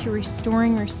dedicated to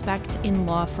restoring respect in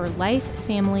law for life,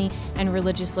 family, and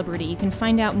religious liberty. You can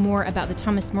find out more about the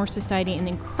Thomas More Society and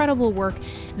the incredible work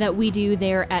that we do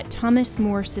there at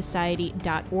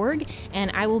thomasmoresociety.org.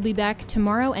 And I will be back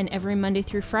tomorrow and every Monday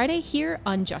through Friday here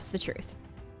on Just the Truth.